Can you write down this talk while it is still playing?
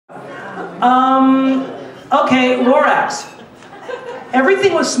Okay, Lorax.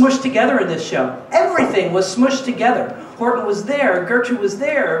 Everything was smushed together in this show. Everything was smushed together. Horton was there, Gertrude was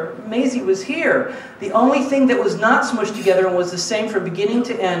there, Maisie was here. The only thing that was not smushed together and was the same from beginning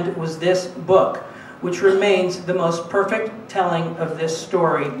to end was this book, which remains the most perfect telling of this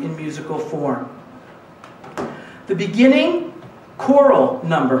story in musical form. The beginning choral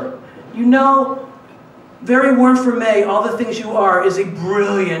number. You know, Very Warm for May, All the Things You Are is a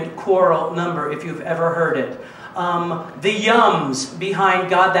brilliant choral number if you've ever heard it. The yums behind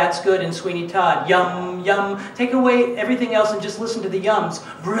God That's Good and Sweeney Todd. Yum, yum. Take away everything else and just listen to the yums.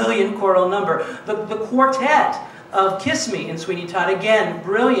 Brilliant choral number. The quartet of Kiss Me in Sweeney Todd. Again,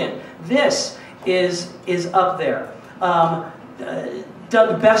 brilliant. This is up there.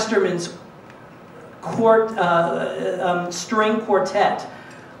 Doug Besterman's string quartet.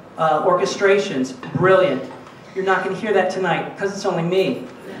 Orchestrations, brilliant. You're not going to hear that tonight because it's only me.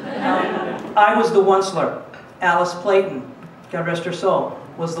 I was the Onceler. Alice Playton, God rest her soul,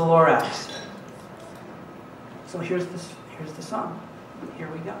 was the Lorax. So here's the song. Here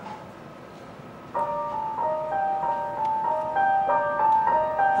we go.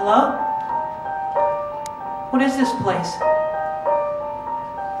 Hello? What is this place?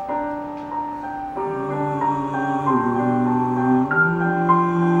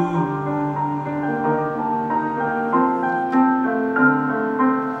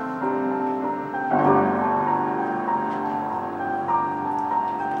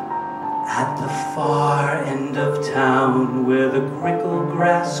 Where the Brickel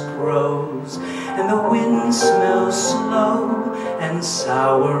grass grows, and the wind smells slow and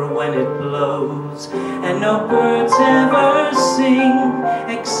sour when it blows, and no birds ever sing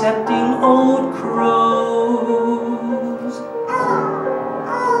excepting old crows,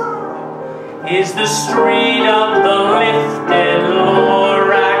 is the street of the lifted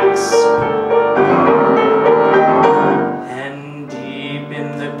Lorax, and deep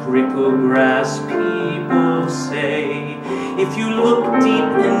in the Brickel grass people say, if you look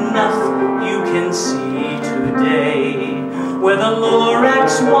deep enough, you can see today where the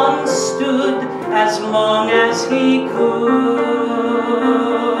Lorax once stood as long as he could,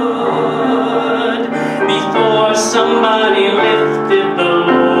 before somebody lifted the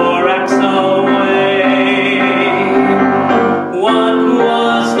Lorax away. What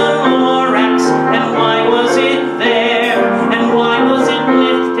was the Lorax, and why was it there, and why was it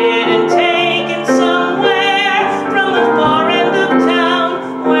lifted and taken somewhere from the far end of town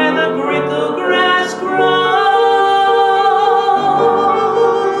where the Brickel grass grows?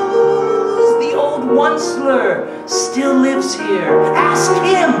 The old Onceler still lives here. Ask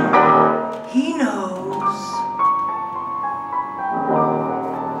him. He knows.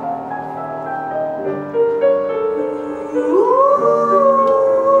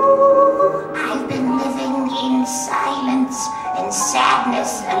 I've been living in silence and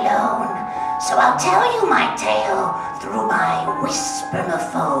sadness alone, so I'll tell you my tale through my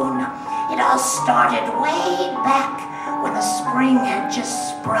whispermophone. It all started way back when the spring had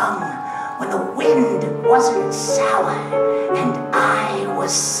just sprung, when the wind wasn't sour and I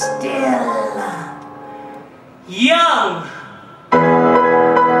was still young.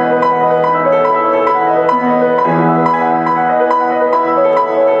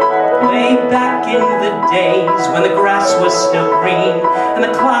 Way back in the days when the grass was still green, and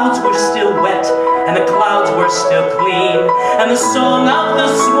the clouds were still wet, and the clouds were still clean, and the song of the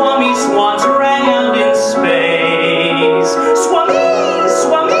swami swans rang out in space. Swami,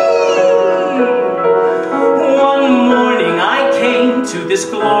 swami! One morning I came to this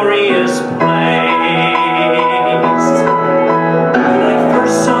glorious place. When I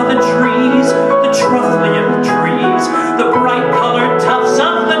first saw the trees, the truffula trees, the bright colored tufts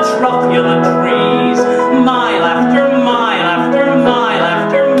of the truffula trees, mile after mile after mile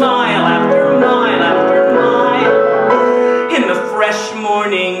after mile after mile after mile, in the fresh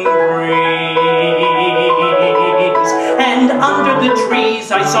morning breeze. And under the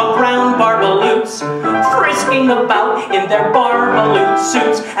trees I saw brown barbaloots frisking about in their barbaloot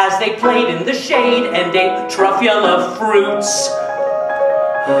suits as they played in the shade and ate truffula fruits.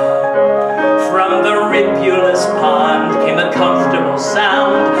 From the ribulous pond came the comfortable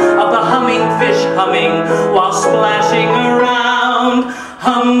sound of the humming fish humming while splashing around.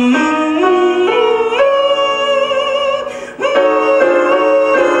 Hum.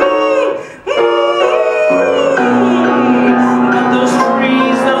 But those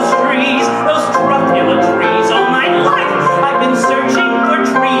trees, those truffula trees, all my life I've been searching for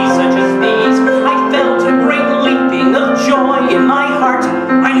trees such as these. I felt a great leaping of joy in my heart.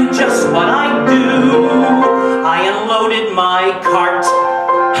 I knew just what I'd do. I unloaded my cart.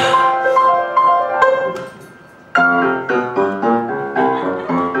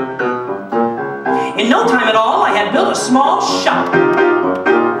 small shot.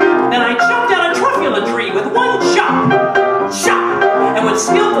 Then I chopped down a truffula tree with one chop. Chop! And with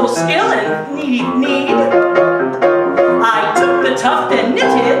skillful skill and need, I took the tuft and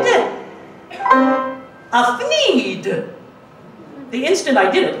knitted a thneed. The instant I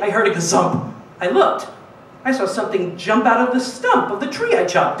did it, I heard a gazump. I looked. I saw something jump out of the stump of the tree I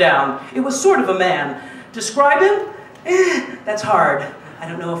chopped down. It was sort of a man. Describe him? That's hard. I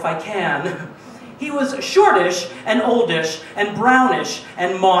don't know if I can. He was shortish and oldish and brownish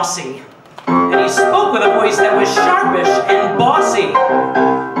and mossy. And he spoke with a voice that was sharpish and bossy.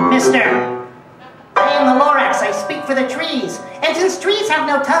 Mister, I am the Lorax. I speak for the trees. And since trees have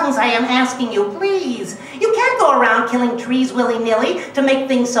no tongues, I am asking you, please. You can't go around killing trees willy-nilly to make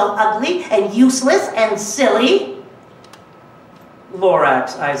things so ugly and useless and silly.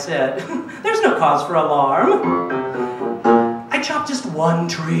 Lorax, I said, there's no cause for alarm. I chopped just one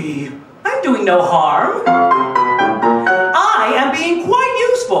tree. I'm doing no harm. I am being quite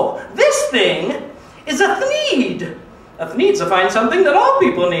useful. This thing is a thneed. A thneed's a fine something that all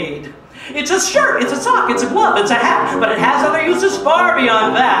people need. It's a shirt, it's a sock, it's a glove, it's a hat, but it has other uses far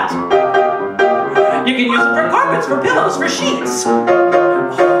beyond that. You can use it for carpets, for pillows, for sheets,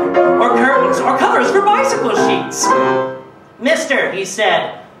 or curtains, or covers for bicycle sheets. Mister, he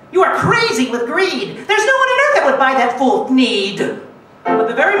said, you are crazy with greed. There's no one on earth that would buy that fool thneed. But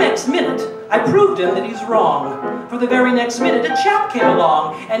the very next minute, I proved him that he's wrong. For the very next minute, a chap came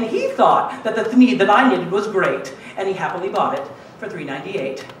along, and he thought that the thneed that I knitted was great, and he happily bought it for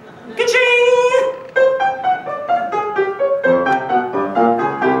 $3.98. Ka-ching!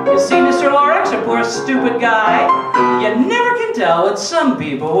 You see, Mr. Lorax, a poor stupid guy, you never can tell what some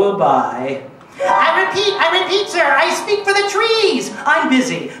people will buy. I repeat, sir, I speak for the trees. I'm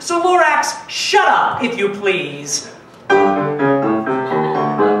busy, so Lorax, shut up, if you please.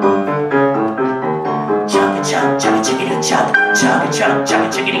 Chugga-chug, chugga-chickity-chug, chugga-chug,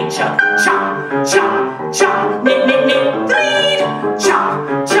 chugga-chickity-chug, chop, chop, chop, knit, knit, knit, threed, chop,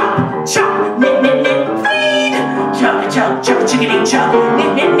 chop, chop, knit, knit, knit, threed, chugga-chug, chugga-chickity-chug,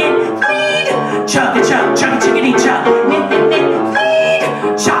 knit, knit, knit, threed, chugga-chug, chugga-chickity-chug, knit, knit, knit, threed,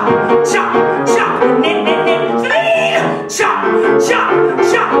 chop, chop, chop, knit, knit, knit, threed, chop, chop,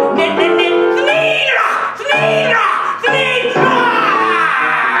 chop, knit, knit, knit, threed, threed, threed,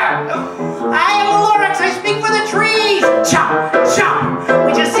 I am a Lorax, I speak for the trees! Chop, chop!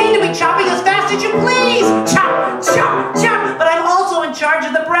 We just seem to be chopping as fast as you please! Chop, chop, chop! But I'm also in charge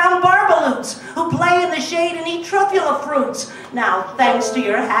of the brown barbaloots, who play in the shade and eat truffula fruits. Now, thanks to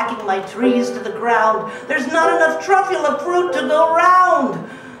your hacking my trees to the ground, there's not enough truffula fruit to go round.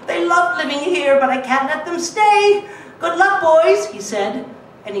 They love living here, but I can't let them stay. Good luck, boys, he said,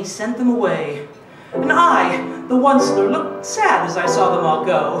 and he sent them away. And I, the onceler, looked sad as I saw them all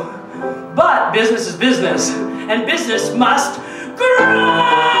go. But business is business, and business must grow!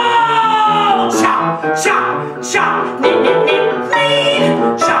 Chop, chop, chop, knit, knit, knit,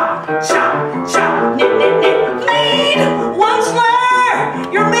 bleed! Chop, chop, chop, knit, knit, knit, bleed!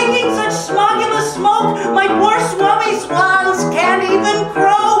 Onceler! You're making such smogulous smoke, my poor swummy swans can't even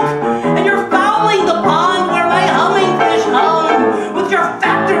croak! And you're fouling the pond where my humming fish hum! With your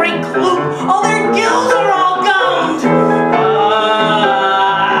factory kloop, all their gills are all gummed!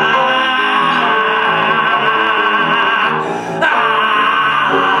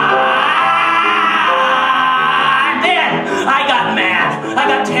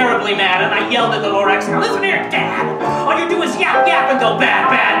 Terribly mad, and I yelled at the Lorax, now listen here, Dad! All you do is yap, yap, and go bad,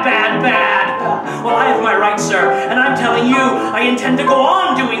 bad, bad, bad! Well, I have my rights, sir, and I'm telling you, I intend to go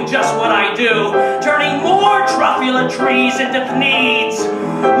on doing just what I do, turning more truffula trees into thneeds,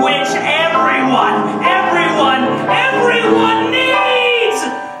 which everyone needs!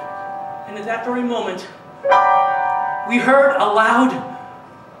 And at that very moment, we heard a loud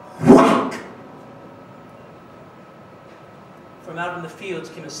whack. From out in the fields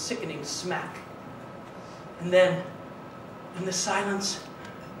came a sickening smack. And then, in the silence,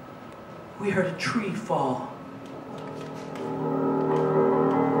 we heard a tree fall.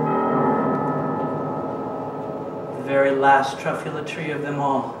 The very last truffula tree of them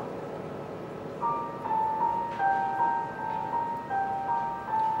all.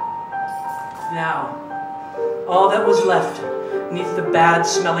 Now, all that was left beneath the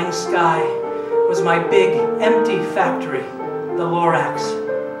bad-smelling sky was my big, empty factory, the Lorax,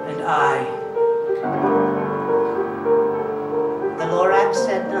 and I. The Lorax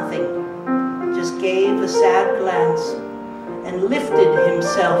said nothing, just gave a sad glance, and lifted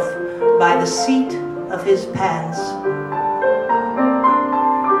himself by the seat of his pants.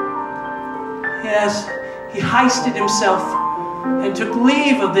 Yes, he heisted himself and took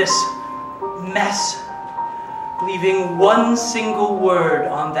leave of this mess. leaving one single word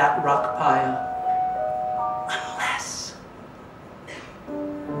on that rock pile. Unless.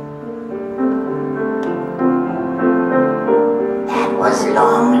 That was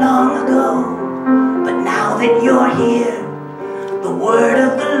long, long ago. But now that you're here, the word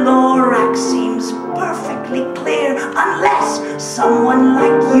of the Lorax seems perfectly clear. Unless someone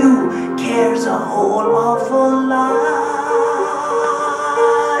like you cares a whole awful lot,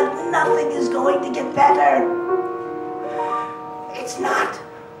 nothing is going to get better. It's not.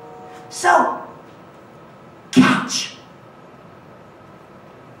 So, catch.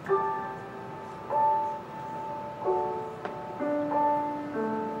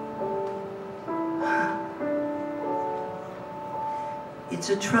 It's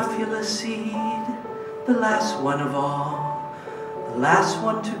a truffula seed, the last one of all, the last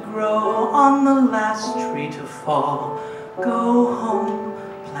one to grow, on the last tree to fall. Go home,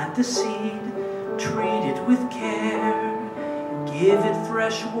 plant the seed, treat it with care, give it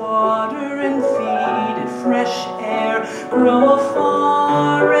fresh water and feed it fresh air. Grow a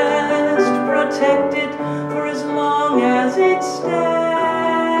forest, protect it for as long as it stands.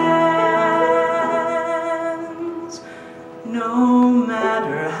 No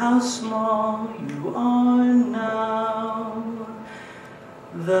matter how small you are now,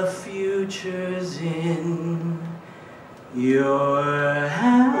 the future's in your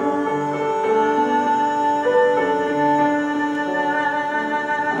hands.